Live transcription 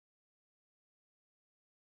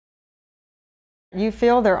You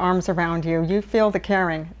feel their arms around you. You feel the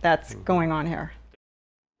caring that's going on here.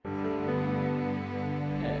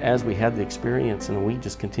 As we had the experience, and we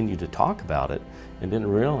just continued to talk about it and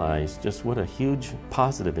didn't realize just what a huge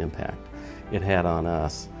positive impact it had on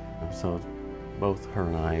us. So both her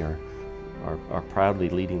and I are proudly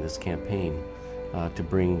leading this campaign to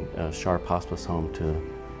bring Sharp Hospice home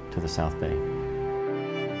to the South Bay.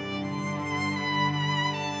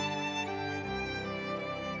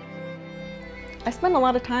 I spent a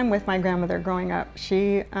lot of time with my grandmother growing up.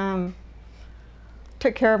 She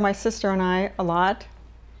took care of my sister and I a lot.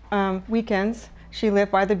 Weekends, she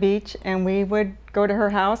lived by the beach, and we would go to her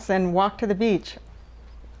house and walk to the beach.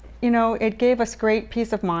 You know, it gave us great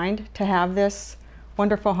peace of mind to have this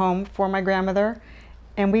wonderful home for my grandmother,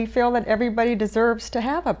 and we feel that everybody deserves to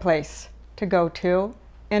have a place to go to,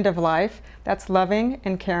 end of life, that's loving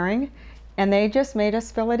and caring, and they just made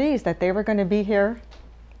us feel at ease that they were going to be here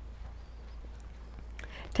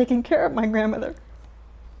taking care of my grandmother.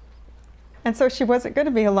 And so she wasn't going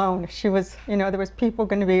to be alone. She was, you know, there was people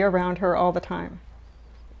going to be around her all the time.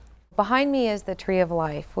 Behind me is the Tree of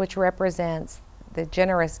Life, which represents the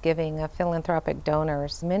generous giving of philanthropic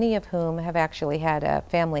donors, many of whom have actually had a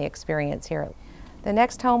family experience here. The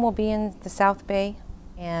next home will be in the South Bay,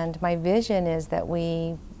 and my vision is that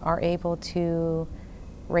we are able to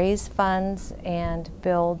raise funds and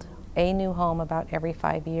build a new home about every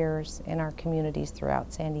 5 years in our communities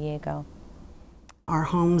throughout San Diego. Our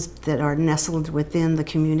homes that are nestled within the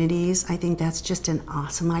communities, I think that's just an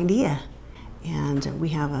awesome idea. And we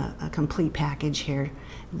have a complete package here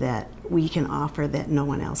that we can offer that no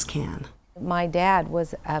one else can. My dad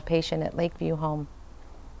was a patient at Lakeview Home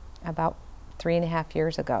about 3.5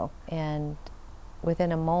 years ago, and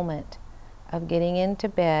within a moment of getting into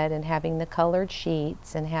bed and having the colored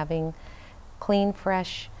sheets and having clean,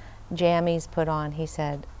 fresh jammies put on, he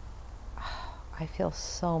said, "Oh, I feel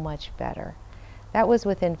so much better." That was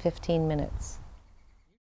within 15 minutes.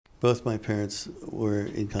 Both my parents were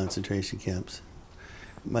in concentration camps.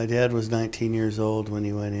 My dad was 19 years old when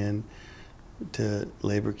he went in to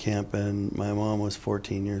labor camp, and my mom was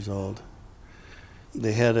 14 years old.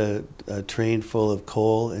 They had a train full of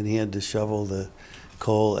coal, and he had to shovel the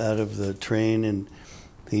coal out of the train, and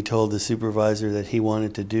he told the supervisor that he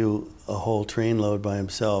wanted to do a whole train load by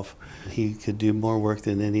himself. He could do more work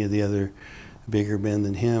than any of the other bigger men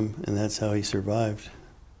than him, and that's how he survived.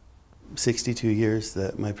 62 years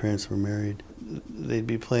that my parents were married. They'd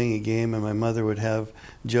be playing a game, and my mother would have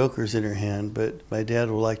jokers in her hand, but my dad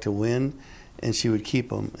would like to win, and she would keep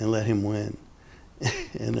them and let him win.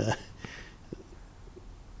 And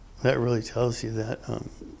that really tells you that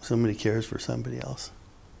somebody cares for somebody else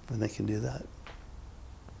when they can do that.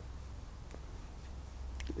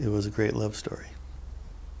 It was a great love story.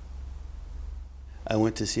 I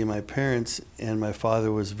went to see my parents, and my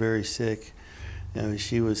father was very sick.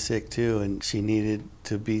 She was sick too, and she needed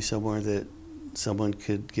to be somewhere that someone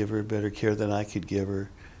could give her better care than I could give her.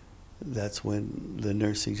 That's when the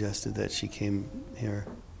nurse suggested that she came here.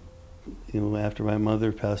 You know, after my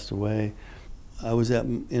mother passed away, I was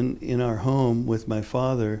in our home with my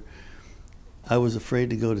father. I was afraid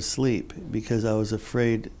to go to sleep because I was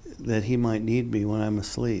afraid that he might need me when I'm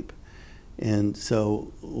asleep. And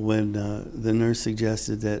so when the nurse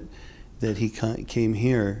suggested that he came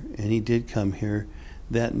here, and he did come here,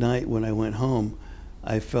 that night when I went home,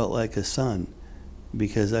 I felt like a son,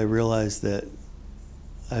 because I realized that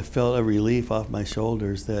I felt a relief off my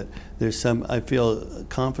shoulders, that I feel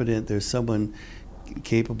confident there's someone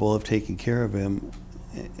capable of taking care of him,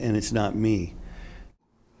 and it's not me.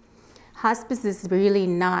 Hospice is really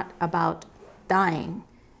not about dying.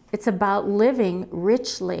 It's about living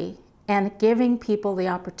richly and giving people the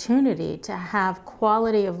opportunity to have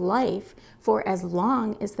quality of life for as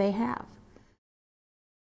long as they have.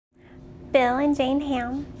 Bill and Jane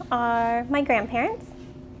Ham are my grandparents.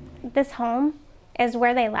 This home is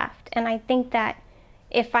where they left, and I think that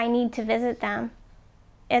if I need to visit them,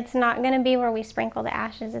 it's not going to be where we sprinkle the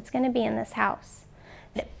ashes. It's going to be in this house.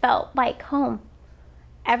 It felt like home.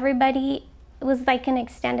 Everybody was like an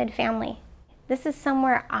extended family. This is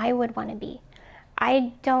somewhere I would want to be.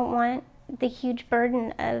 I don't want the huge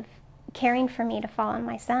burden of caring for me to fall on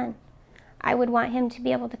my son. I would want him to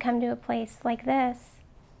be able to come to a place like this.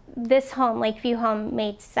 This home, Lakeview Home,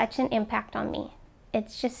 made such an impact on me.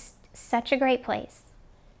 It's just such a great place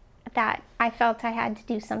that I felt I had to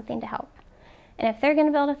do something to help. And if they're going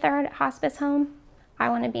to build a third hospice home, I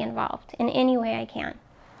want to be involved in any way I can.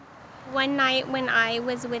 One night when I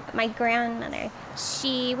was with my grandmother,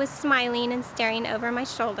 she was smiling and staring over my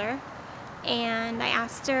shoulder. And I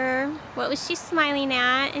asked her what was she smiling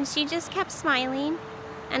at, and she just kept smiling.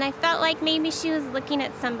 and I felt like maybe she was looking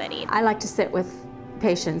at somebody. I like to sit with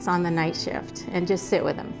patients on the night shift and just sit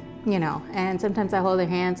with them, you know, and sometimes I hold their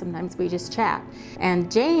hand, sometimes we just chat.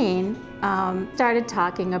 And Jane started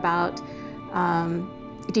talking about,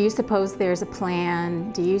 do you suppose there's a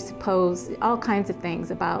plan? Do you suppose all kinds of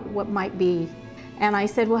things about what might be? And I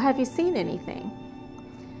said, well, have you seen anything?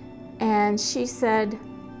 And she said,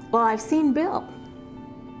 well, I've seen Bill.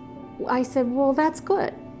 I said, well, that's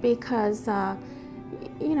good, because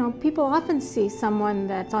you know, people often see someone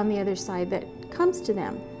that's on the other side that comes to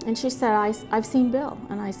them. And she said, I've seen Bill.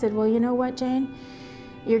 And I said, well, you know what, Jane?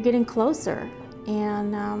 You're getting closer.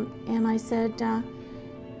 And I said,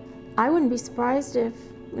 I wouldn't be surprised if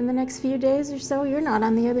in the next few days or so you're not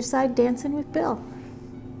on the other side dancing with Bill.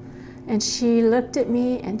 And she looked at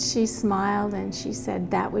me and she smiled and she said,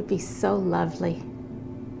 that would be so lovely.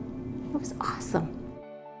 It was awesome.